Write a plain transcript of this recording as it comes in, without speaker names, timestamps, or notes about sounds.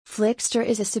Flixtor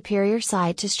is a superior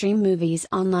site to stream movies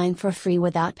online for free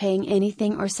without paying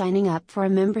anything or signing up for a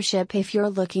membership if you're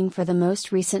looking for the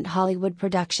most recent Hollywood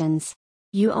productions.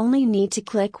 You only need to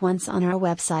click once on our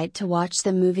website to watch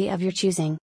the movie of your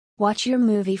choosing. Watch your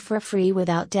movie for free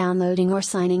without downloading or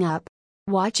signing up.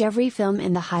 Watch every film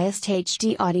in the highest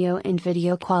HD audio and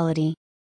video quality.